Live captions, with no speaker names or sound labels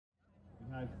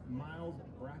have Miles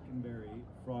Brackenberry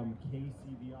from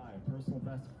KCBI, personal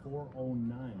best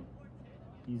 4:09.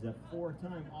 He's a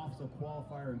 4-time OFSA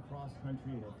qualifier in cross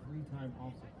country and a 3-time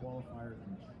OFSA qualifier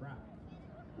in track.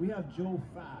 We have Joe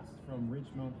Fast from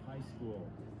Ridgemount High School,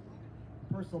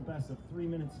 personal best of 3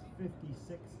 minutes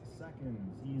 56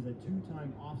 seconds. He's a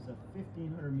 2-time OFSA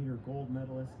 1500-meter gold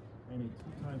medalist and a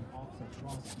 2-time OFSA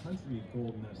cross country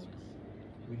gold medalist.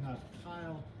 We have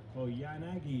Kyle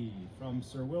Koyanagi from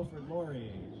Sir Wilfrid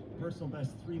Laurier, personal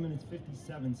best 3 minutes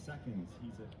 57 seconds.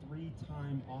 He's a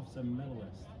 3-time OFSA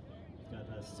medalist. He's got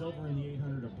a silver in the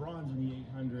 800, a bronze in the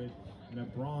 800, and a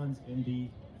bronze in the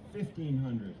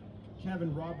 1500.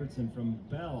 Kevin Robertson from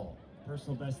Bell,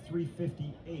 personal best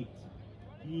 358.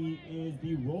 He is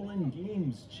the Roland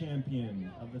Games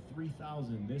champion of the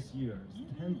 3000 this year. He's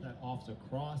 10th at OFSA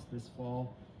Cross this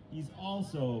fall. He's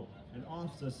also an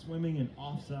OFSA swimming and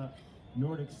OFSA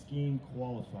Nordic skiing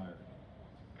qualifier.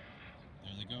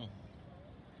 There they go.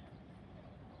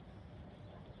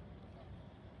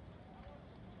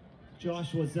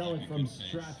 Joshua Zellick from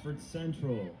Stratford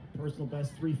Central, personal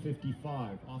best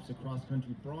 355, OFSA cross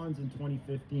country bronze in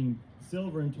 2015,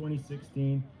 silver in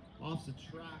 2016, OFSA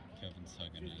track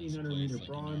 1500 meter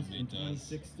bronze in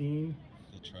 2016.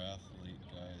 The triathlete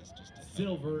guy is just a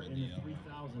silver in the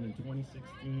 3000 in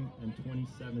 2016 and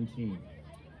 2017.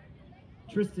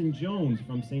 Tristan Jones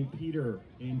from St. Peter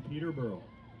in Peterborough,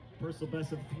 personal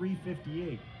best of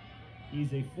 358.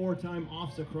 He's a 4-time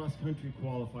OFSA cross-country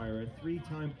qualifier, a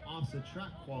 3-time OFSA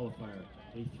track qualifier,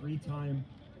 a 3-time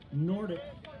Nordic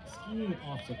skiing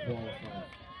OFSA qualifier.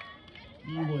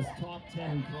 He was top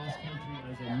 10 in cross-country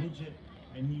as a midget,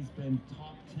 and he's been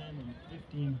top 10 in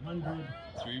 1500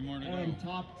 3 more to and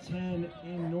go. top 10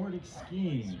 in Nordic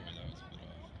skiing. Sorry, that was a bit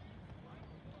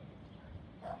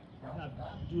off.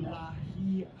 We have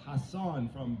Abdullahi Hassan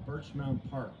from Birchmount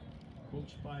Park,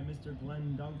 coached by Mr.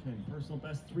 Glenn Duncan, personal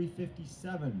best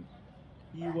 357.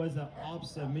 He was an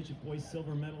OFSA midget boys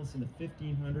silver medalist in the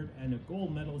 1500 and a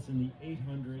gold medalist in the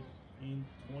 800 in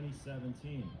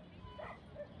 2017.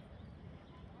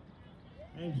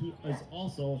 And he is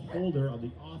also holder of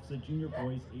the OFSA junior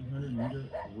boys 800 meter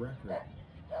record.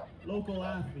 Local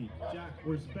athlete Jack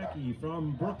Worsbecky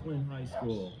from Brooklyn High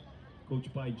School,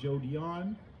 coached by Joe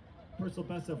Dion, personal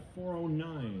best of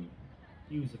 4:09.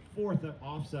 He was a 4th at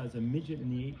OFSA as a midget in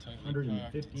the 800 and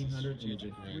 1500 and is a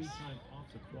 3-time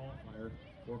OFSA qualifier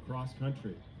for cross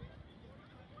country.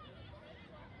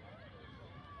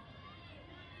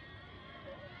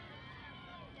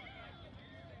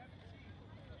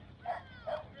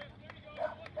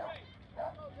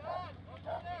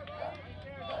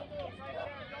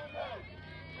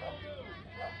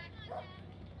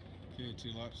 Okay,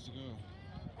 2 laps to go.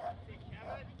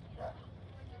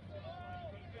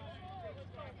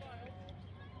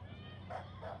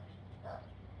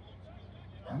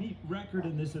 Meet record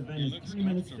in this event is 3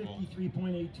 minutes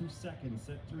 53.82 seconds,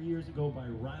 set 3 years ago by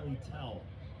Riley Tell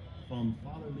from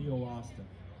Father Leo Austin.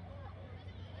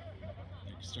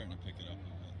 You're starting to pick it up a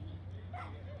bit.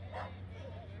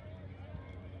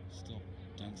 Still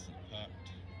densely packed.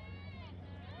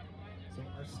 So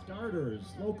our starters,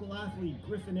 local athlete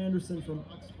Griffin Anderson from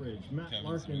Uxbridge, Matt Kevin's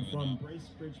Larkin from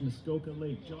Bracebridge, Muskoka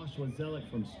Lake, Joshua Zellick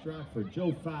from Stratford,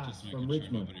 Joe Fast from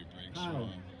Richmond, Kyle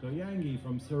Koyangi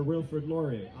from Sir Wilfrid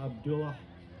Laurier, Abdullahi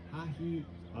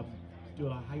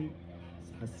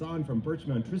Hassan from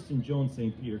Birchmount, Tristan Jones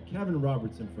St. Peter, Kevin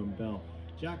Robertson from Bell,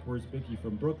 Jack Worsbicky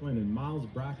from Brooklyn, and Miles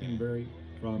Brackenberry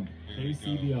from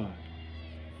KCBI.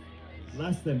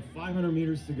 Less than 500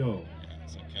 meters to go. Yeah,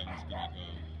 so Kevin's gonna go.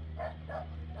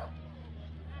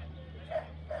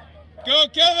 Go,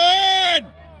 Kevin!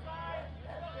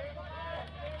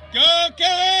 Go,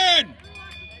 Kevin!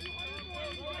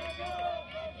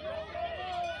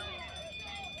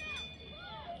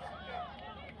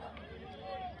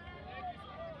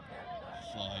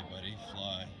 Fly, buddy,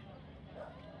 fly.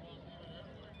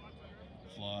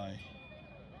 Fly.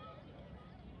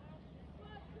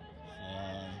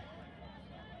 Fly.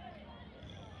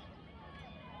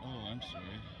 Oh, I'm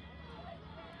sorry.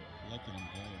 Look at him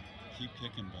go. Keep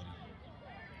kicking, buddy.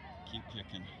 Keep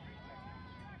kicking.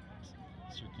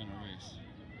 It's your kind of race.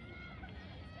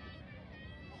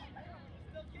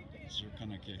 It's your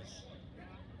kind of case.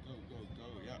 Go, go, go,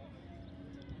 yeah.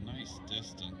 Nice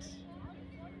distance.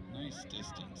 Nice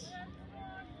distance.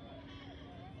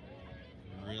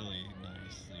 Really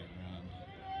nicely run.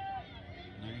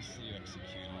 Nicely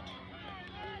executed.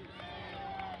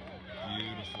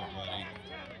 Beautiful, buddy.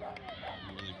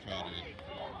 I'm really proud of you.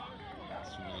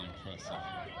 It's really impressive.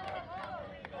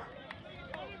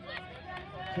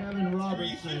 Kevin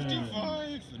Robertson.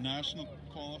 3:55, the national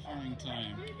qualifying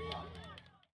time.